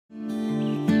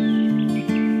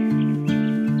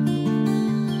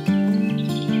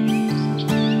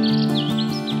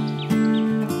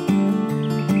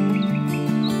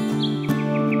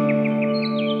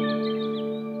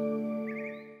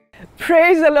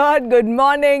Praise the Lord, good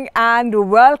morning and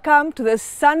welcome to the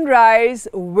Sunrise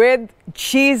with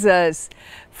Jesus.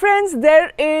 Friends,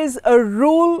 there is a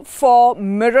rule for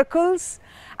miracles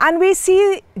and we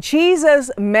see Jesus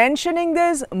mentioning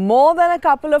this more than a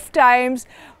couple of times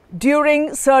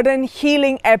during certain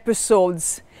healing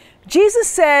episodes. Jesus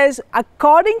says,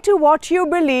 according to what you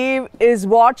believe is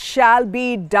what shall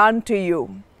be done to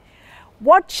you.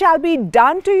 What shall be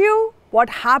done to you? What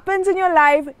happens in your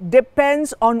life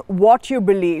depends on what you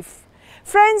believe.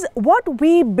 Friends, what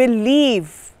we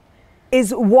believe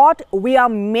is what we are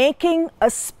making a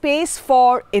space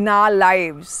for in our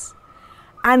lives.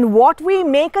 And what we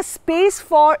make a space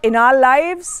for in our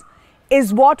lives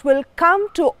is what will come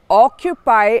to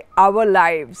occupy our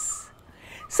lives.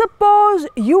 Suppose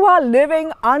you are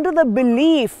living under the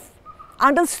belief,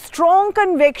 under strong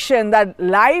conviction that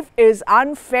life is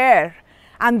unfair,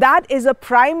 and that is a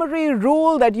primary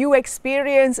rule that you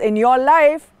experience in your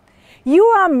life, you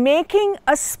are making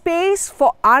a space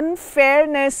for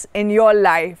unfairness in your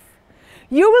life.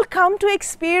 You will come to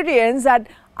experience that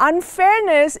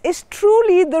unfairness is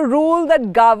truly the rule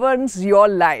that governs your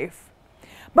life.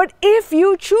 But if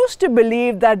you choose to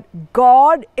believe that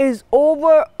God is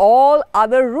over all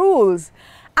other rules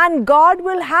and God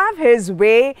will have His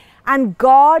way and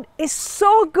God is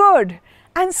so good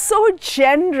and so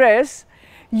generous,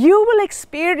 you will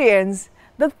experience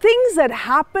the things that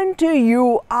happen to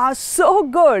you are so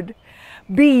good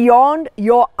beyond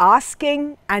your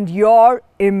asking and your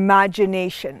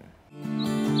imagination.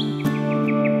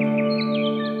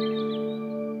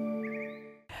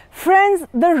 Friends,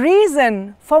 the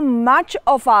reason for much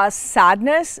of our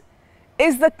sadness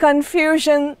is the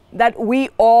confusion that we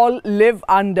all live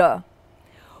under.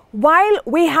 While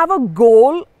we have a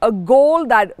goal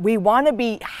that we want to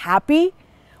be happy,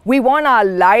 we want our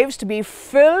lives to be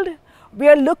filled, we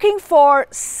are looking for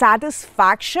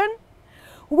satisfaction,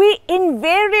 we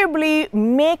invariably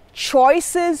make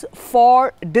choices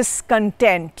for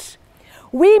discontent.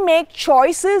 We make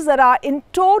choices that are in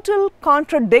total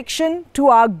contradiction to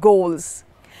our goals.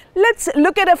 Let's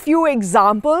look at a few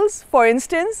examples. For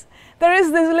instance, there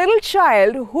is this little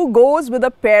child who goes with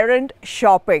a parent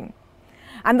shopping.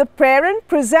 And the parent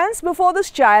presents before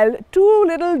this child two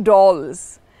little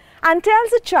dolls and tells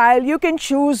the child, you can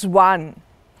choose one.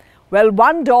 Well,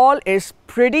 one doll is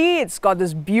pretty, it's got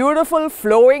this beautiful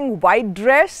flowing white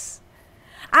dress.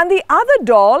 And the other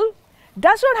doll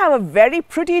does not have a very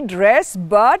pretty dress,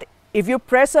 but if you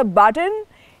press a button,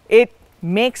 it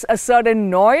makes a certain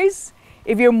noise.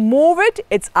 If you move it,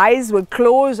 its eyes will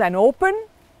close and open.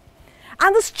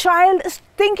 And this child is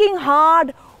thinking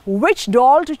hard which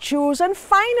doll to choose, and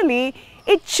finally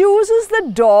it chooses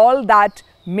the doll that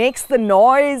makes the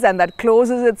noise and that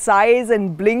closes its eyes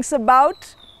and blinks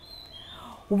about.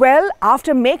 Well,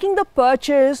 after making the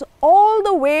purchase, all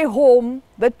the way home,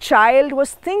 the child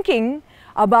was thinking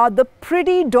about the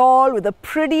pretty doll with the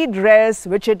pretty dress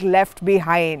which it left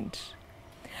behind.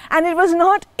 And it was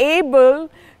not able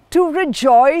to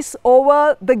rejoice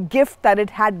over the gift that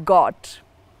it had got.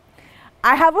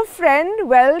 I have a friend,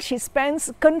 well, she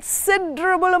spends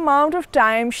considerable amount of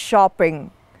time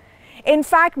shopping. In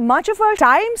fact, much of her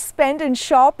time spent in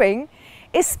shopping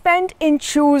is spent in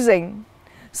choosing.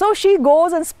 So she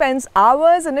goes and spends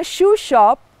hours in a shoe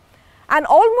shop and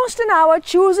almost an hour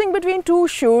choosing between two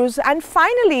shoes, and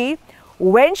finally,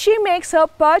 when she makes her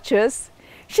purchase,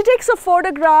 she takes a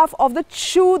photograph of the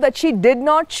shoe that she did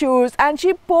not choose and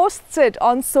she posts it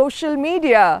on social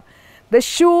media, the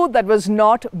shoe that was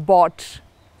not bought.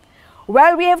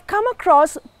 Well, we have come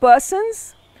across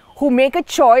persons who make a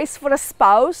choice for a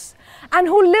spouse and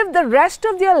who live the rest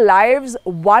of their lives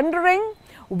wondering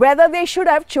whether they should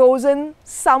have chosen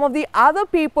some of the other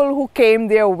people who came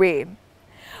their way.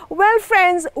 Well,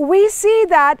 friends, we see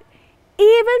that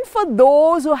even for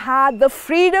those who had the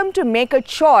freedom to make a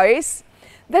choice,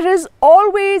 there is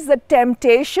always the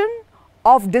temptation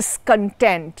of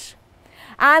discontent.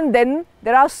 And then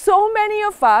there are so many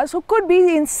of us who could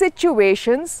be in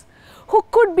situations, who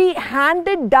could be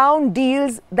handed down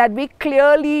deals that we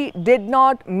clearly did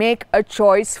not make a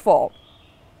choice for.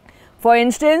 For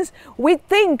instance, we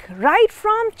think right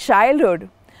from childhood,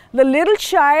 the little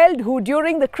child who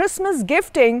during the Christmas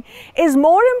gifting is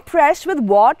more impressed with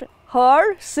what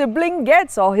her sibling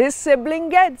gets or his sibling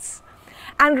gets.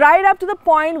 And right up to the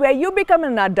point where you become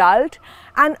an adult,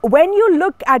 and when you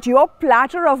look at your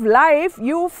platter of life,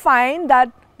 you find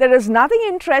that there is nothing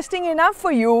interesting enough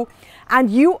for you and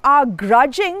you are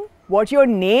grudging what your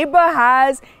neighbor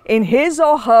has in his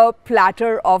or her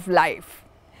platter of life.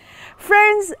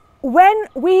 Friends, when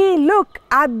we look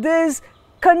at this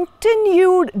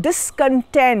continued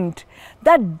discontent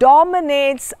that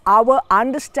dominates our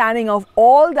understanding of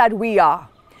all that we are.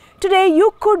 Today,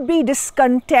 you could be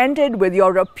discontented with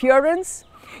your appearance.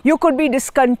 You could be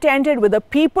discontented with the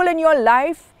people in your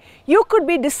life. You could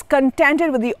be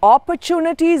discontented with the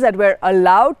opportunities that were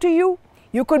allowed to you.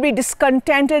 You could be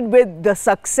discontented with the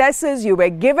successes you were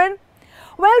given.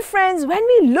 Well, friends, when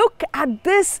we look at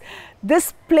this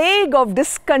plague of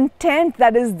discontent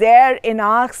that is there in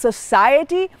our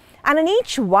society and in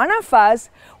each one of us,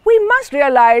 we must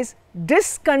realize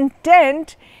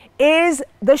discontent is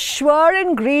the sure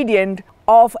ingredient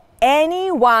of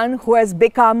anyone who has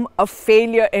become a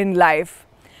failure in life.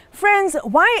 Friends,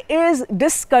 why is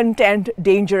discontent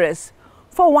dangerous?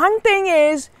 For one thing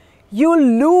is, you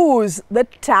lose the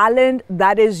talent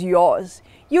that is yours.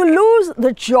 You lose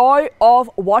the joy of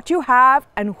what you have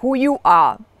and who you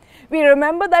are. We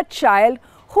remember that child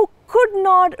who could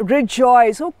not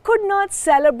rejoice, who could not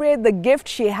celebrate the gift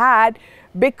she had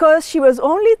because she was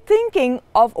only thinking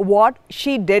of what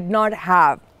she did not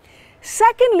have.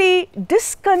 Secondly,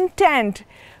 discontent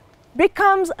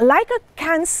becomes like a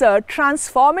cancer,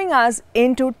 transforming us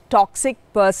into toxic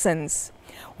persons.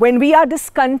 When we are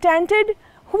discontented,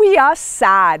 we are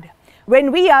sad.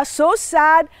 When we are so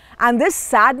sad and this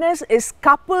sadness is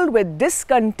coupled with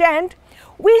discontent,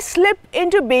 we slip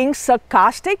into being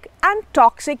sarcastic and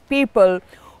toxic people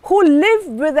who live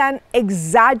with an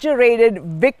exaggerated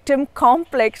victim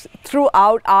complex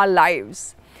throughout our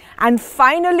lives. And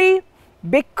finally,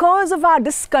 because of our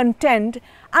discontent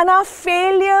and our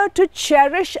failure to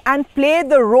cherish and play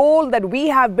the role that we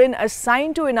have been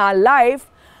assigned to in our life,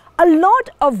 a lot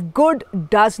of good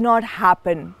does not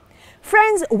happen.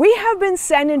 Friends, we have been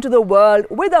sent into the world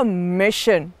with a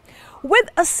mission, with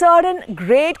a certain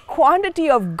great quantity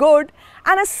of good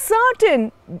and a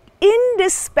certain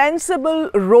indispensable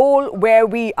role where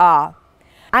we are.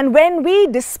 And when we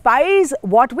despise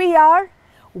what we are,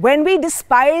 when we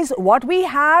despise what we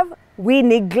have, we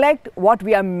neglect what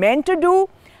we are meant to do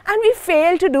and we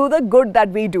fail to do the good that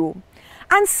we do.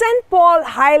 And St. Paul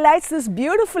highlights this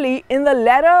beautifully in the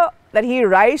letter that he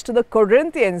writes to the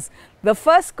Corinthians, the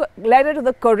first letter to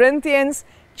the Corinthians,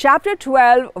 chapter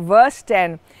 12, verse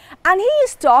 10. And he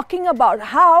is talking about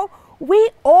how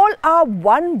we all are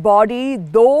one body,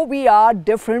 though we are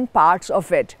different parts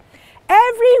of it.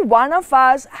 Every one of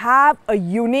us have a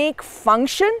unique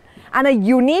function and a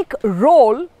unique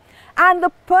role, and the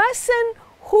person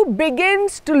who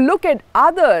begins to look at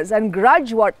others and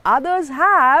grudge what others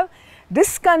have,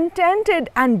 discontented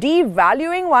and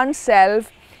devaluing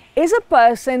oneself, is a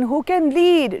person who can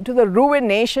lead to the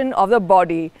ruination of the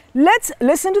body. Let's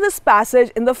listen to this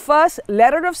passage in the first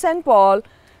letter of St. Paul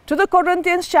to the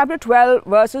Corinthians chapter 12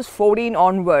 verses 14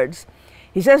 onwards.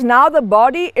 He says, "Now the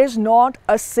body is not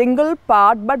a single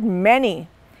part but many.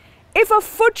 If a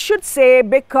foot should say,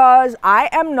 because I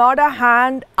am not a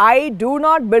hand, I do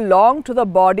not belong to the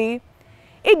body,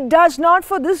 it does not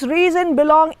for this reason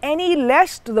belong any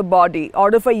less to the body.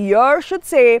 Or if a ear should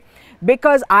say,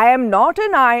 because I am not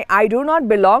an eye, I do not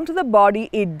belong to the body,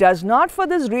 it does not for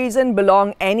this reason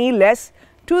belong any less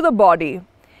to the body.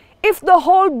 If the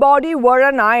whole body were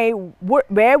an eye,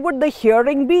 where would the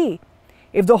hearing be?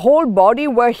 If the whole body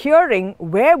were hearing,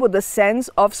 where would the sense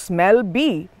of smell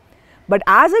be? But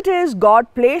as it is,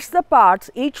 God placed the parts,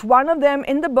 each one of them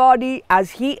in the body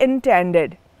as He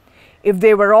intended. If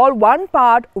they were all one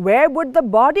part, where would the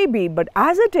body be? But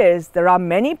as it is, there are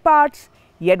many parts,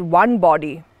 yet one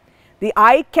body. The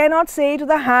eye cannot say to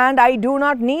the hand, I do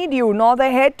not need you, nor the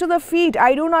head to the feet,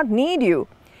 I do not need you.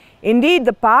 Indeed,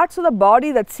 the parts of the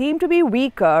body that seem to be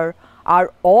weaker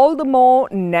are all the more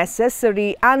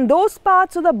necessary, and those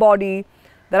parts of the body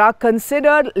that are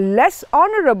considered less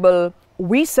honorable,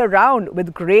 we surround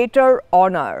with greater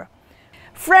honor."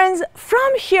 Friends,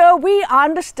 from here we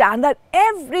understand that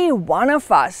every one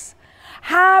of us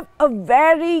have a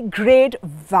very great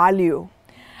value.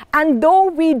 And though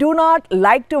we do not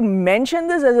like to mention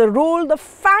this as a rule, the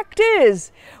fact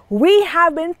is we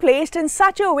have been placed in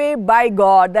such a way by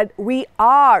God that we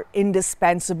are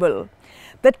indispensable.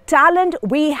 The talent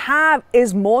we have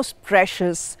is most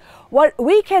precious. What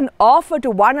we can offer to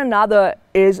one another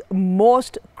is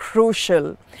most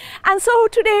crucial. And so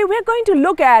today we're going to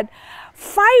look at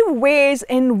 5 ways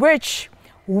in which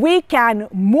we can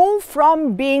move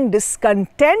from being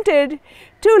discontented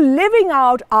to living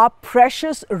out our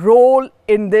precious role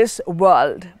in this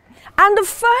world. And the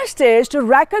first is to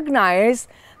recognize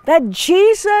that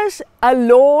Jesus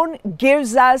alone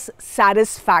gives us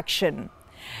satisfaction.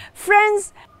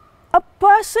 Friends, a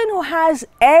person who has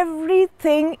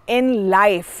everything in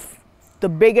life, the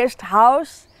biggest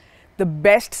house, the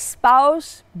best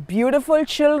spouse, beautiful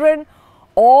children,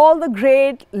 all the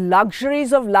great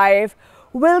luxuries of life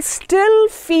will still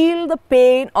feel the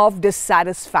pain of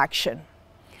dissatisfaction.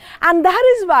 And that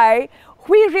is why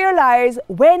we realize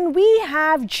when we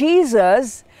have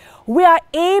Jesus, we are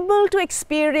able to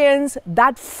experience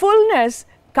that fullness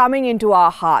coming into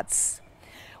our hearts.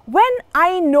 When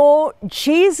I know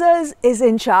Jesus is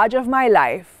in charge of my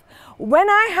life, when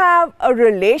I have a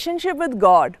relationship with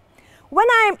God, when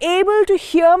I am able to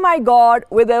hear my God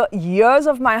with the ears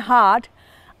of my heart,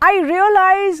 I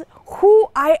realize who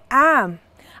I am.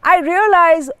 I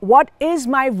realize what is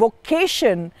my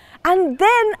vocation. And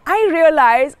then I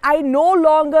realize I no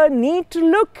longer need to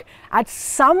look at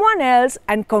someone else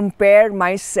and compare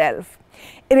myself.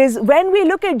 It is when we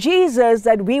look at Jesus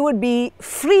that we would be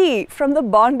free from the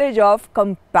bondage of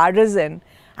comparison.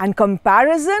 And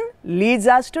comparison leads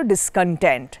us to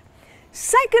discontent.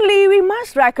 Secondly, we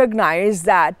must recognize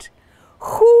that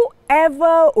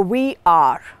whoever we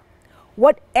are,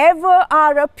 whatever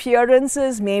our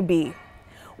appearances may be,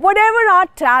 whatever our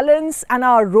talents and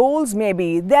our roles may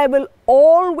be, there will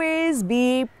always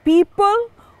be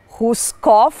people who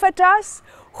scoff at us,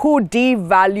 who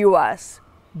devalue us.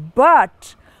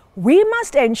 But we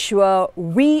must ensure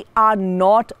we are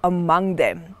not among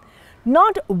them.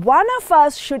 Not one of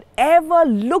us should ever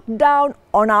look down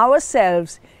on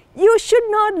ourselves. You should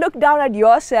not look down at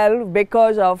yourself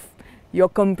because of your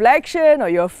complexion or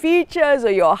your features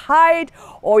or your height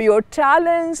or your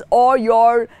talents or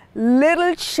your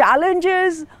little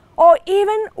challenges or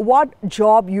even what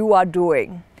job you are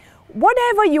doing.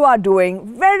 Whatever you are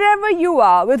doing, wherever you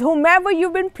are, with whomever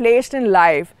you've been placed in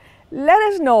life, let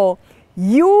us know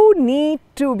you need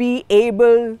to be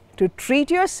able to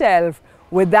treat yourself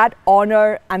with that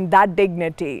honor and that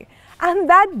dignity and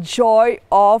that joy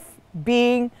of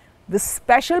being the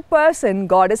special person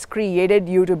God has created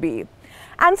you to be.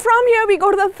 And from here we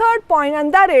go to the third point,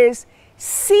 and that is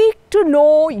seek to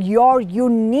know your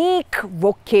unique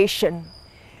vocation.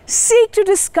 Seek to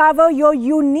discover your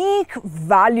unique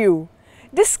value.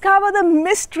 Discover the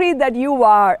mystery that you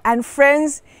are. And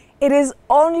friends, it is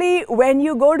only when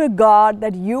you go to God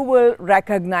that you will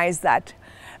recognize that.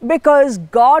 Because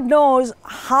God knows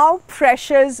how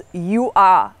precious you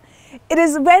are. It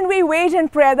is when we wait in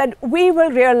prayer that we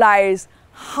will realize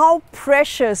how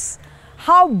precious,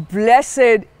 how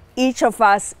blessed each of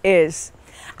us is.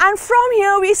 And from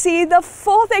here we see the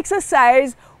fourth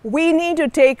exercise we need to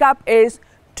take up is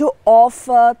to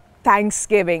offer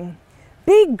thanksgiving.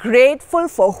 Be grateful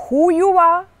for who you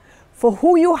are, for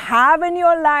who you have in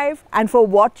your life, and for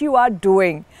what you are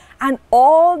doing. And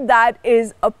all that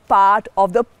is a part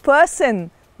of the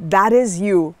person that is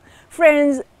you.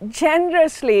 Friends,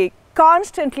 generously,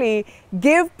 constantly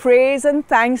give praise and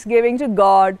thanksgiving to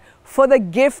God for the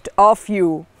gift of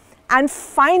you. And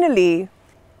finally,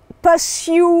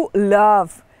 pursue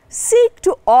love. Seek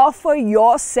to offer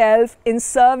yourself in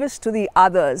service to the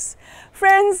others.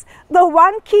 Friends, the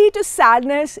one key to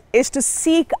sadness is to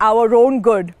seek our own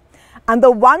good. And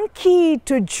the one key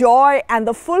to joy and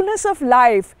the fullness of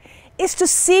life is to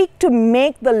seek to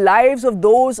make the lives of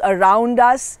those around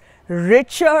us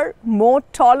richer, more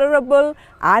tolerable,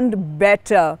 and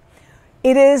better.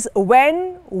 It is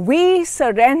when we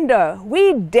surrender,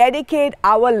 we dedicate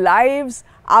our lives,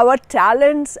 our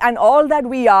talents, and all that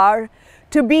we are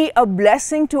to be a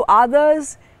blessing to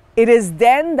others. It is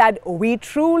then that we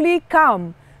truly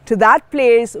come to that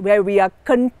place where we are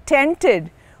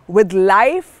contented with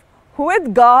life,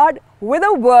 with God, with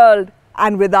the world,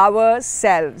 and with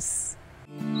ourselves.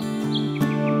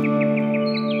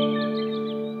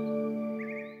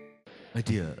 My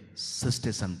dear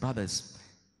sisters and brothers,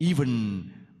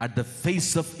 even at the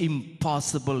face of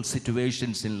impossible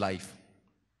situations in life,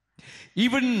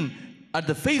 even at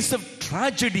the face of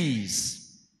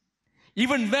tragedies,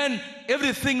 even when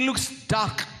everything looks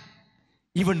dark,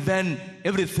 even when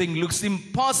everything looks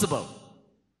impossible,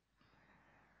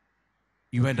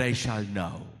 you and I shall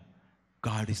know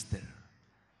God is there.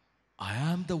 I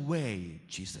am the way,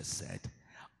 Jesus said.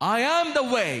 I am the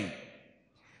way.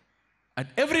 At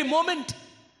every moment,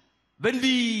 when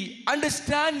we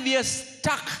understand we are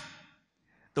stuck,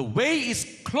 the way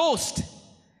is closed,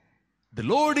 the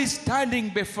Lord is standing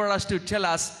before us to tell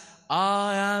us,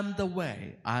 I am the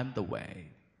way, I am the way.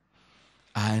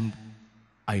 And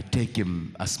I take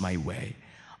Him as my way.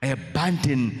 I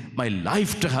abandon my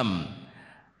life to Him.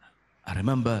 I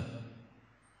remember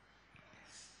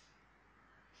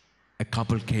a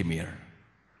couple came here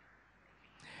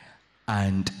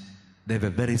and they were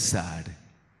very sad.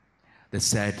 They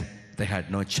said they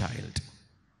had no child.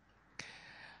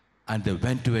 And they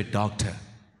went to a doctor.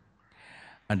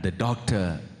 And the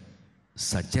doctor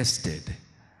suggested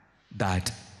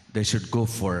that they should go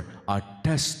for a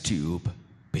test tube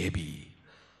baby.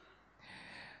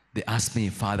 They asked me,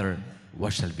 Father,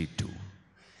 what shall we do?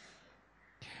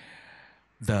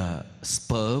 The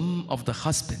sperm of the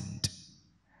husband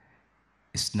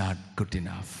is not good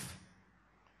enough.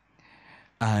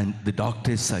 And the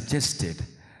doctors suggested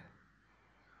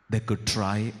they could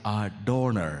try a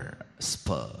donor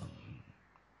sperm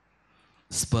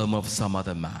of some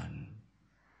other man.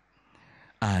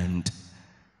 And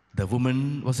the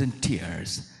woman was in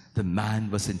tears, the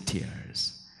man was in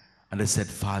tears. And they said,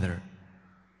 Father,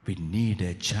 we need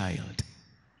a child.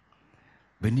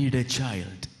 We need a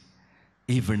child.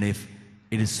 Even if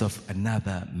it is of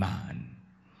another man,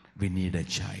 we need a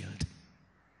child.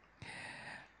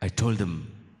 I told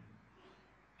them,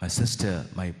 my sister,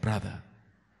 my brother,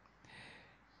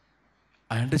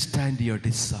 I understand your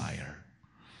desire,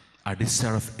 a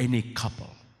desire of any couple.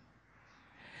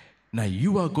 Now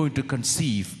you are going to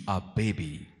conceive a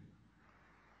baby,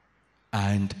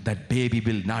 and that baby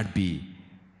will not be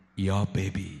your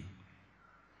baby.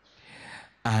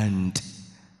 And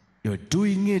you're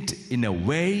doing it in a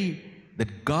way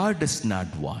that God does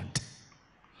not want.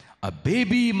 A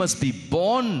baby must be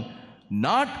born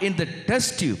not in the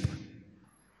test tube,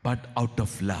 but out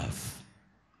of love.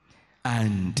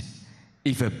 And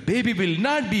if a baby will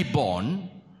not be born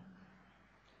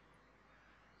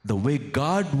the way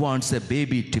God wants a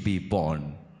baby to be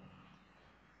born,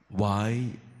 why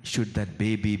should that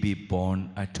baby be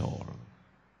born at all?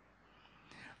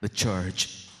 The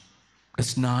church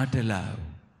does not allow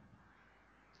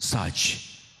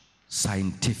such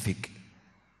scientific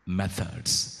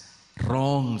methods,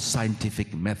 wrong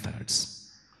scientific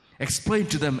methods. Explain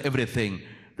to them everything,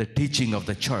 the teaching of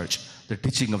the church, the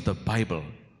teaching of the Bible.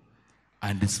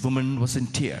 And this woman was in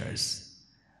tears.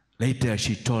 Later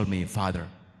she told me, Father,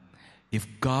 if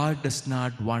God does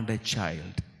not want a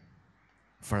child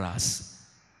for us,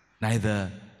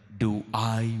 neither do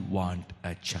I want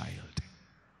a child.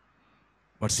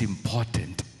 What's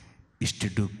important is to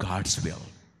do God's will.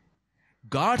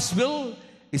 God's will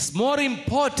is more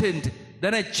important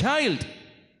than a child.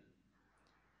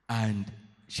 And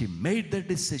she made the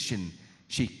decision.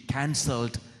 She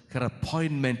canceled her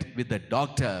appointment with the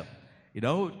doctor. You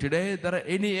know, today there are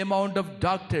any amount of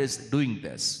doctors doing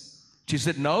this. She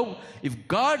said, no, if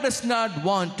God does not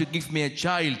want to give me a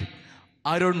child,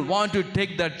 I don't want to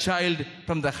take that child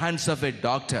from the hands of a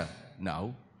doctor.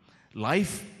 No,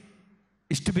 life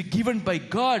is to be given by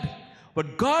God.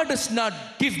 What God does not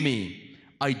give me,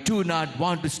 I do not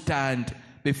want to stand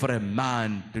before a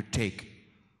man to take.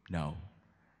 No.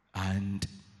 And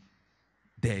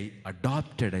they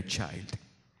adopted a child.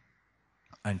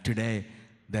 And today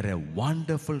they're a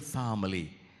wonderful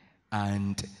family,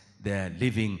 and they're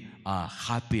living a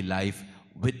happy life,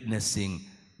 witnessing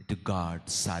to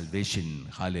God's salvation.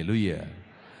 Hallelujah.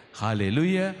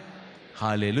 Hallelujah.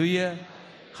 Hallelujah.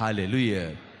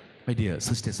 Hallelujah. My dear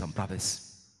sisters and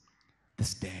brothers,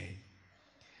 this day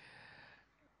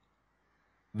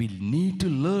we need to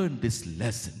learn this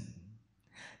lesson.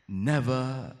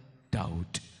 Never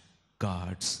doubt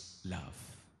God's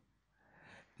love.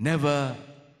 Never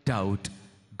doubt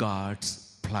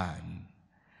God's plan.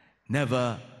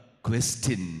 Never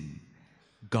question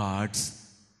God's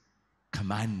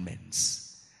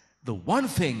commandments. The one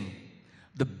thing,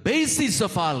 the basis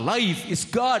of our life is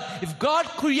God. If God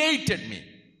created me,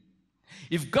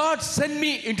 if God sent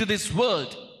me into this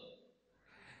world,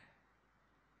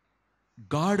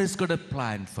 God has got a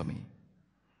plan for me.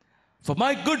 For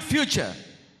my good future,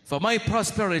 for my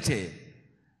prosperity,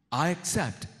 I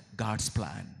accept God's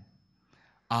plan.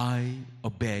 I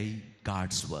obey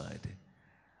God's word.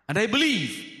 And I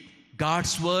believe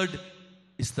God's word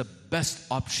is the best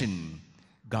option.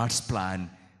 God's plan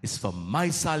is for my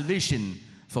salvation,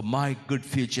 for my good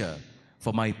future,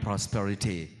 for my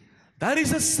prosperity. That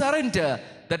is a surrender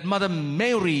that Mother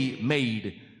Mary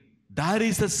made. That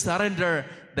is a surrender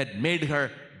that made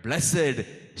her blessed.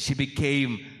 She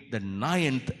became the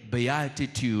 9th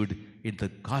beatitude in the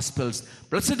Gospels.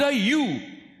 Blessed are you,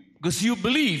 because you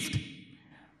believed.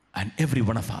 And every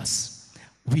one of us,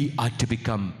 we are to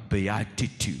become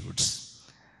beatitudes,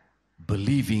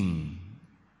 believing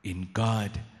in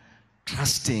God,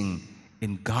 trusting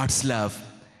in God's love,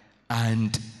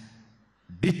 and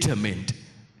determined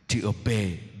to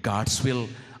obey God's will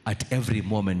at every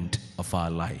moment of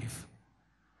our life.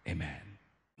 Amen.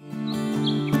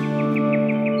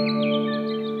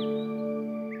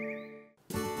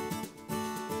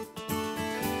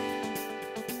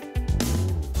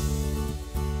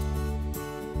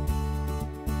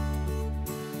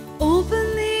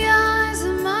 Open the eyes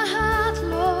of my heart,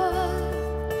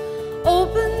 Lord.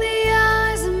 Open the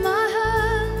eyes of my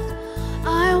heart.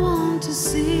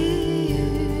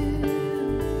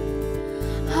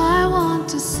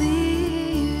 to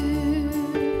see you.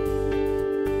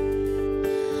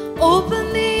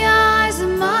 Open the eyes of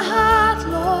my heart,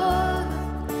 Lord.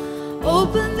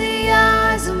 Open the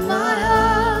eyes of my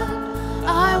heart.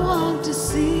 I want to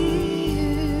see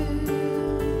you.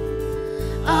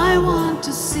 I want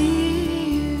to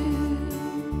see you.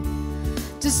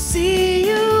 To see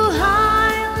you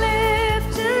high and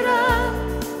lifted up,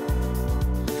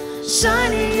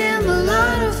 shining in the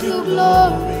light of your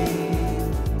glory.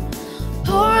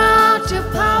 Pour out your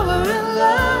power and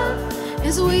love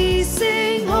as we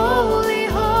sing holy,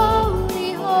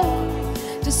 holy, holy.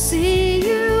 To see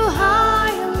you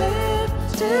high and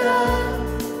lifted up,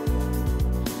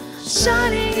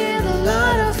 shining in the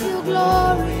light of your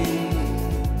glory.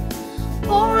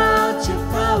 Pour out your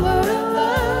power and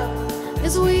love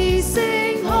as we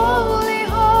sing holy,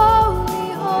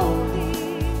 holy,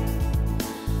 holy.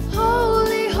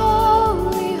 Holy,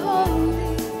 holy,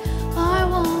 holy. I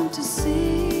want to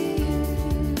see you.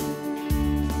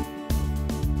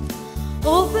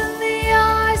 Open the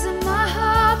eyes of my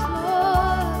heart,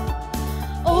 Lord.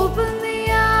 Open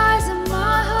the eyes of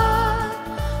my heart.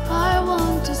 I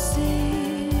want to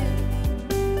see you.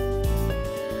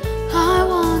 I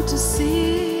want to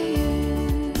see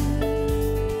you.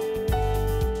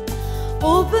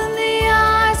 Open the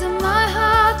eyes of my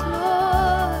heart,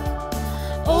 Lord.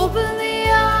 Open the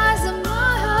eyes of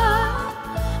my heart.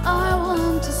 I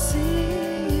want to see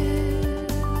you.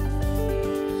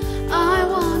 I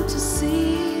want to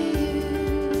see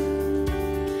you.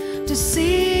 To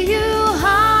see you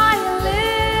high and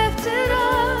lifted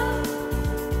up,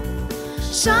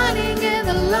 shining in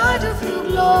the light of your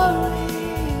glory.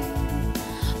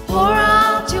 Pour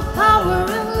out your power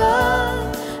and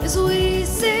love as we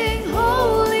sing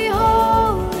holy,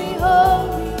 holy,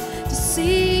 holy. To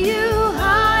see you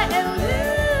high and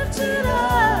lifted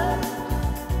up,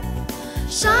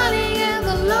 shining in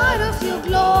the light of your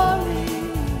glory.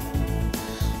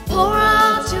 Pour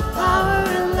out your power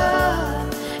and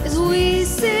love as we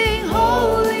sing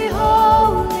holy,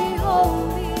 holy,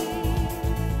 holy.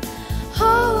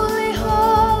 Holy,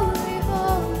 holy,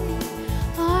 holy.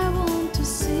 I want to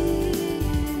see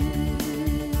you.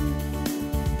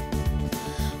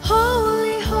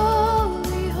 Holy,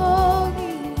 holy,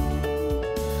 holy.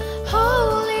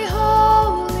 Holy,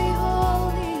 holy,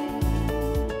 holy.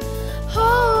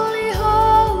 Holy,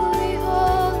 holy,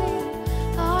 holy.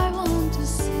 I want to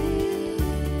see you.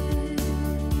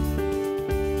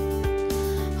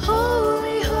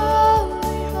 Holy,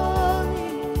 holy, holy.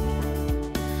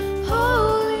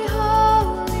 Holy,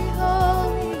 holy,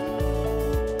 holy.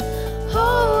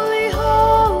 Holy,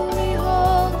 holy,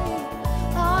 holy.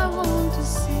 I want to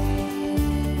see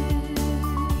you.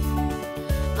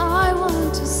 I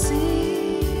want to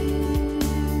see you.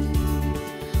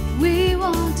 We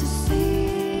want to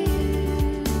see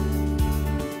you.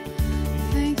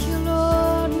 Thank you,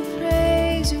 Lord. We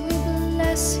praise you. We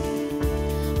bless you.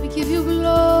 We give you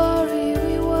glory.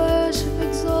 We worship,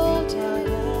 exalt you.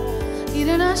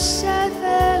 Irena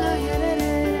shefela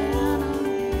yererena.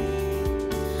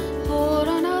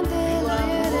 Orana dela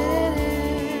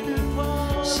yererena.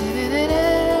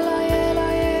 Shirerela yela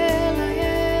yela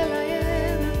yela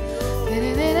yela.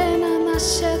 Yererena na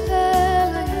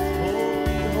shefela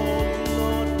yererena.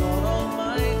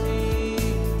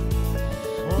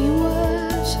 We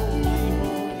worship you.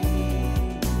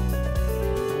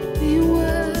 We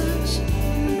worship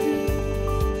you.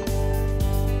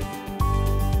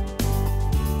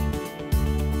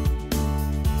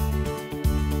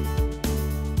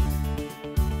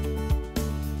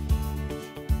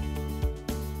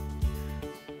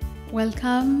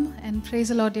 Welcome and praise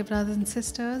the Lord, dear brothers and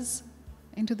sisters,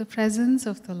 into the presence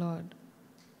of the Lord.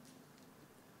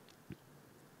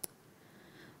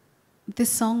 This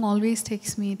song always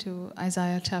takes me to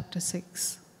Isaiah chapter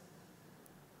 6.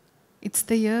 It's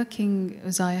the year King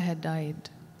Uzziah had died,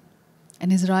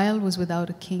 and Israel was without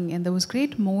a king, and there was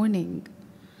great mourning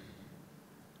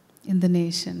in the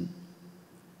nation.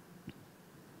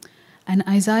 And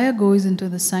Isaiah goes into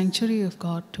the sanctuary of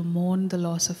God to mourn the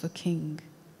loss of a king.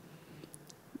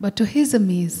 But to his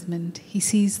amazement, he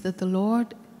sees that the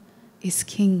Lord is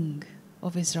King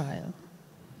of Israel.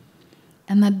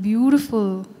 And that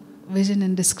beautiful vision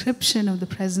and description of the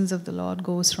presence of the Lord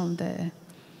goes from there,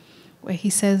 where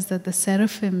he says that the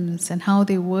seraphims and how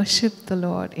they worship the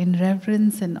Lord in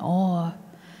reverence and awe,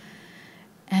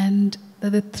 and that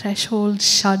the threshold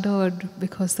shuddered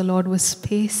because the Lord was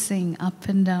pacing up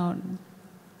and down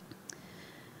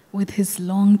with his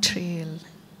long trail.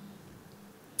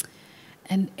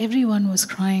 And everyone was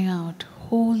crying out,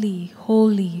 "Holy,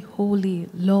 holy, holy,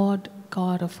 Lord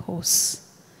God of hosts."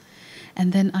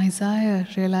 And then Isaiah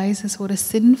realizes what a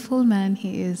sinful man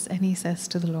he is, and he says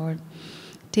to the Lord,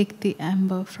 "Take the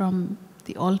amber from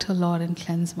the altar, Lord, and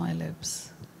cleanse my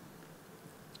lips."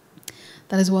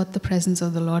 That is what the presence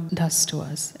of the Lord does to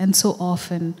us. And so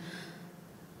often,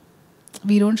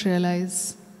 we don't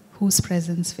realize whose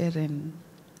presence we're in.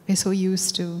 We're so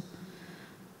used to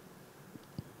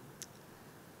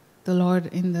the Lord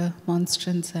in the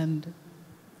monstrance and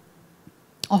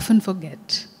often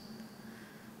forget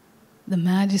the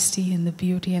majesty and the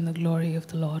beauty and the glory of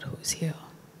the Lord who is here.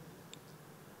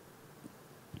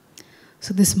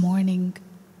 So this morning,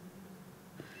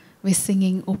 we're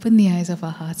singing, "Open the eyes of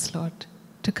our hearts, Lord,"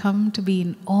 to come to be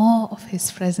in awe of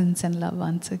His presence and love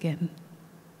once again.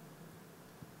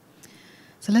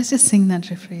 So let's just sing that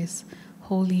rephrase,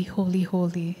 "Holy, holy,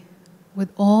 holy,"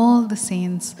 with all the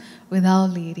saints, with Our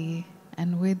Lady,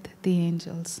 and with the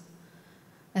angels,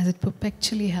 as it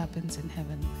perpetually happens in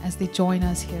heaven, as they join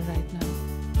us here right now.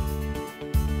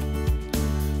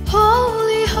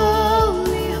 Holy,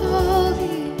 holy, holy.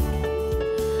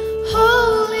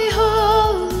 Holy,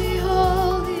 holy,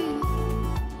 holy.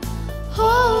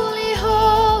 Holy,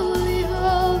 holy,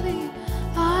 holy.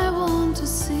 I want to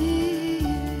see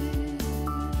you.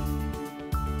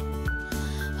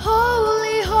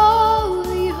 Holy,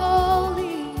 holy,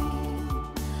 holy.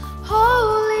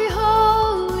 Holy,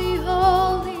 holy,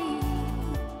 holy.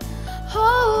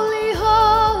 Holy,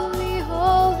 holy,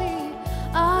 holy.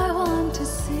 I want to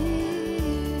see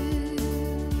you.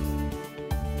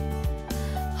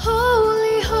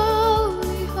 Holy,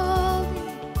 holy, holy.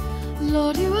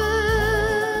 Lord, you are.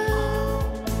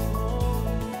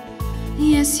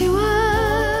 Yes, you are.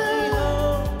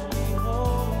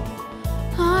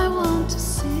 I want to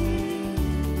see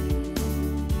you.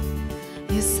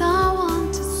 Yes, I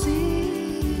want to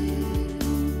see you.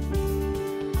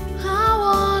 I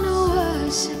want to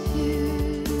worship you.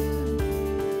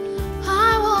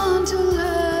 I want to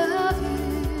love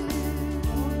you.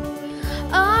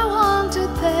 I want to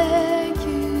thank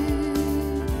you.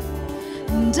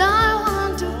 And I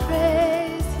want to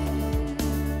praise you.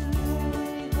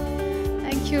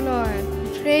 Thank you, Lord. We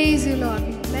praise you, Lord.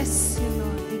 We bless you,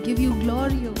 Lord. We give you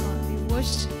glory, O God. We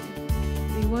worship you.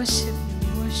 We worship you. We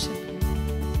worship you.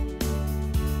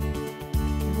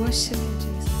 We worship you,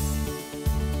 Jesus.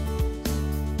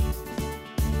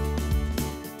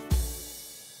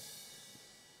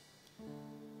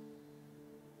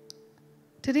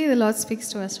 Today the Lord speaks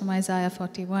to us from Isaiah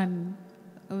 41,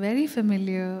 a very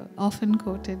familiar, often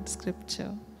quoted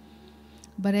scripture.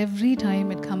 But every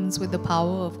time it comes with the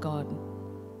power of God,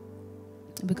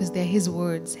 because they're His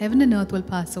words. Heaven and earth will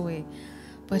pass away,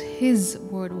 but His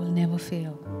word will never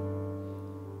fail.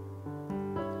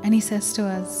 And He says to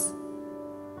us,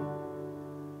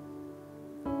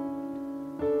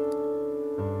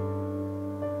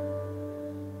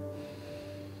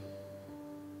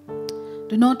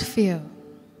 "Do not fear.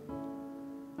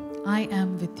 I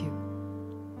am with you.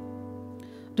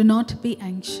 Do not be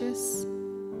anxious.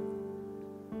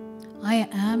 I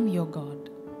am your God.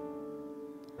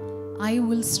 I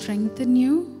will strengthen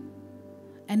you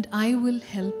and I will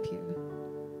help you.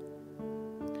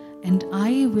 And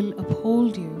I will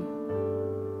uphold you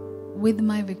with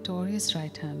my victorious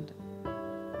right hand."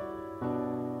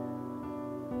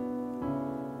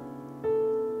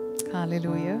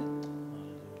 Hallelujah.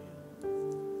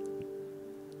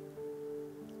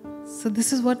 So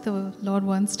this is what the Lord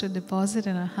wants to deposit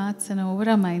in our hearts and over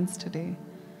our minds today.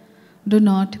 Do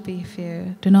not be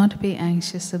fear. Do not be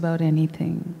anxious about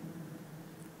anything.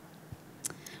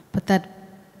 But that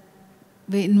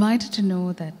we're invited to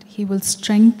know that He will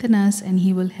strengthen us and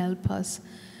He will help us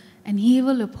and He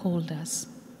will uphold us.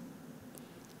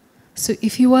 So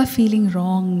if you are feeling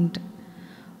wronged,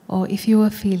 or if you are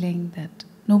feeling that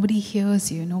nobody hears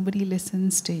you, nobody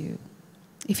listens to you,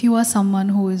 if you are someone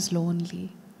who is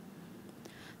lonely,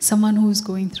 someone who is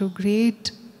going through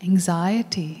great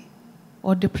anxiety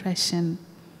or depression,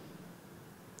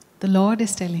 the Lord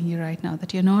is telling you right now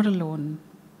that you're not alone,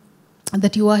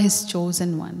 that you are His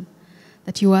chosen one,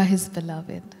 that you are His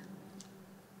beloved,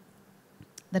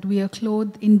 that we are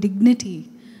clothed in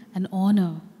dignity and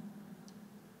honor,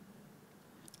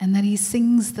 and that He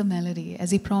sings the melody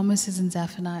as He promises in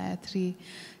Zephaniah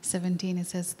 3:17. It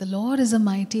says, "The Lord is a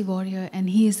mighty warrior and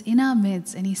He is in our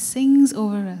midst and He sings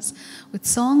over us with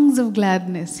songs of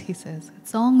gladness," He says,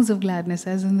 songs of gladness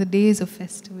as in the days of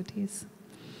festivities.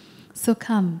 So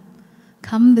come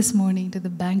this morning to the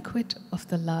banquet of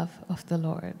the love of the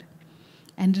Lord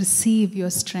and receive your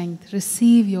strength,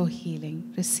 receive your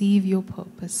healing, receive your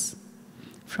purpose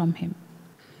from Him.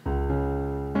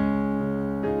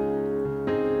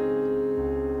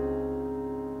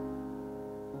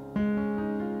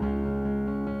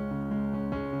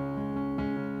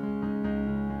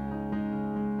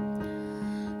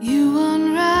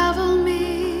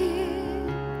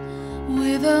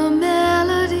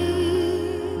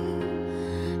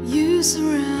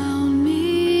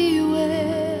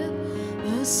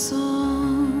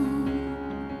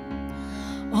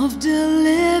 of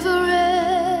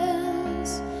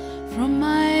deliverance from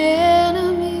my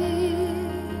enemies,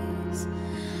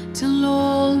 till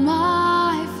all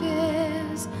my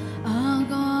fears are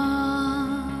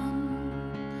gone.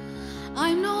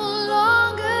 I'm no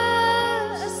longer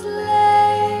a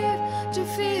slave to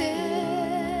fear.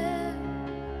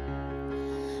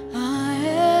 I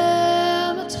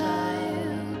am a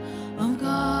child of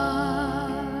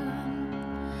God.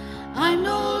 I'm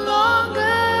no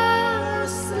longer a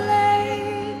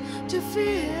slave to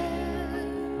fear.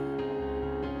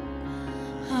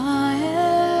 I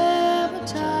am a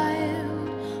child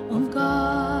of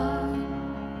God.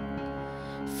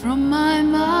 From my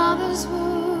mother's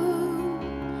womb,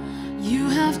 you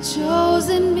have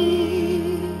chosen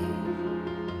me.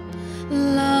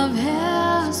 Love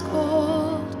has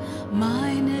called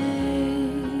my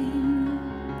name.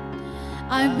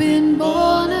 I've been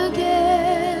born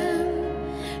again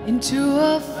into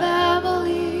a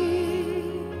family.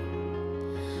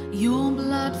 Your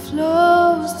blood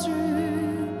flows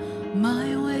through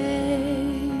my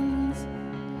veins.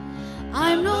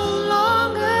 I'm no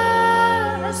longer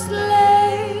a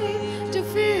slave to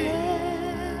fear.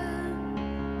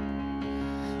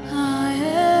 I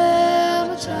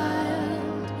am a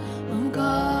child of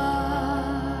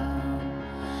God.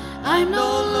 I'm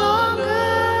no longer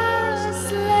a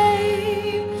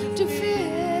slave to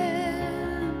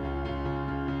fear.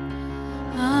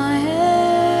 I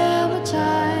am a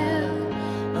child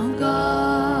of God.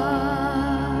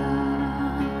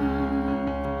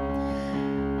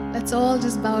 Let's all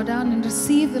just bow down and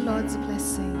receive the Lord's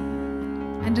blessing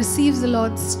and receive the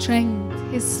Lord's strength,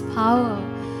 His power,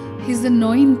 His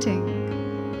anointing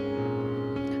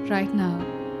right now.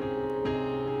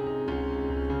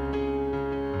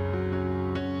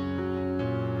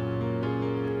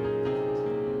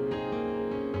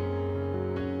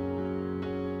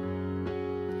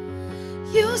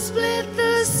 You split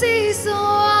the sea so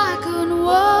I could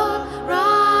walk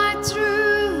right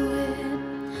through it.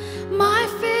 My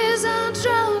fears are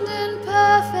drowned in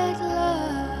perfect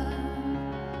love.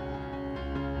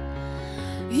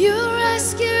 You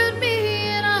rescued me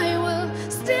and I will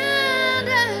stand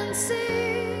and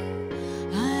sing.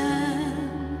 I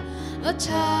am a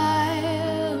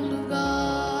child of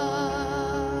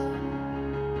God.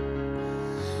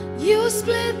 You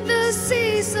split the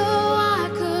sea so I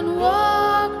could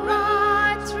walk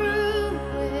right through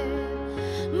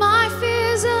it. My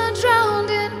fears are drowned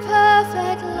in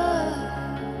perfect love.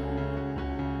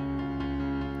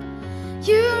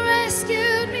 You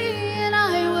rescued me and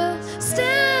I will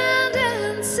stand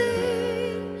and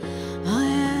sing. I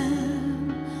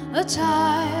am a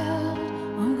child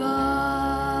of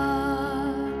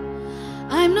God.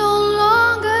 I'm no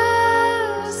longer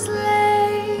a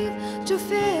slave to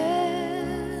fear.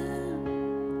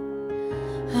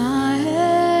 I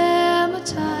am a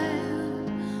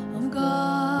child of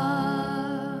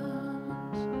God.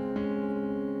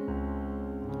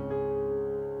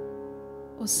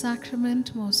 O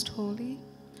sacrament most holy,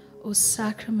 O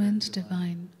sacrament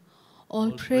divine,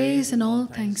 all praise and all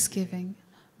thanksgiving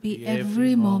be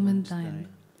every moment thine.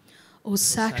 O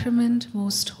sacrament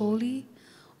most holy,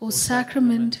 O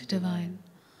sacrament divine,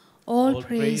 all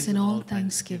praise and all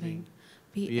thanksgiving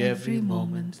be every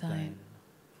moment thine.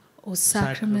 O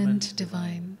sacrament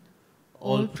divine,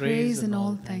 all praise and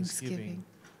all thanksgiving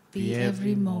be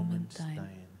every moment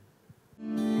thine.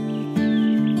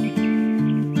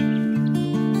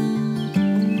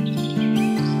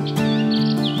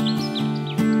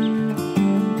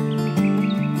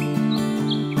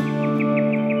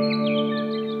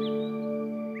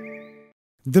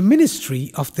 The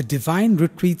ministry of the Divine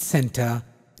Retreat Center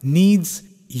needs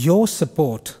your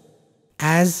support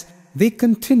as they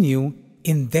continue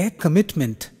in their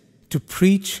commitment to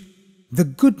preach the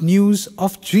good news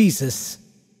of Jesus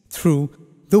through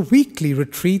the weekly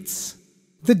retreats,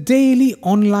 the daily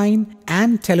online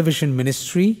and television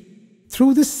ministry,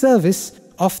 through the service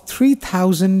of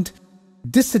 3,000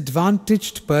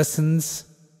 disadvantaged persons,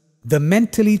 the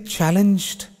mentally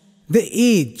challenged, the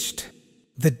aged,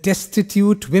 the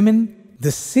destitute women,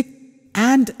 the sick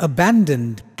and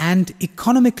abandoned and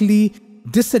economically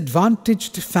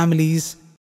disadvantaged families.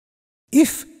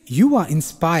 If you are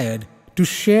inspired to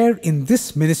share in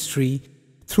this ministry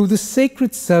through the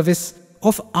sacred service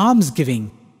of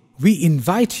almsgiving, we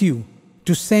invite you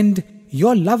to send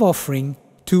your love offering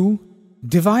to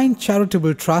Divine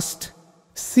Charitable Trust,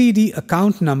 CD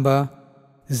account number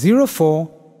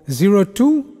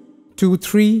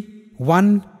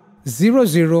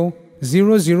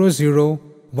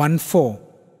 04022310000014,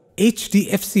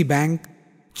 HDFC Bank,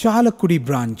 Chalakudi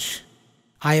Branch,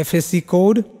 IFSC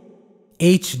code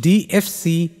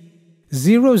HDFC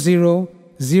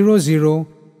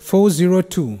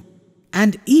 0000402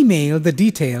 and email the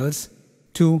details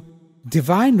to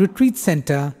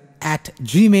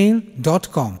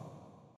divineretreatcenter@gmail.com.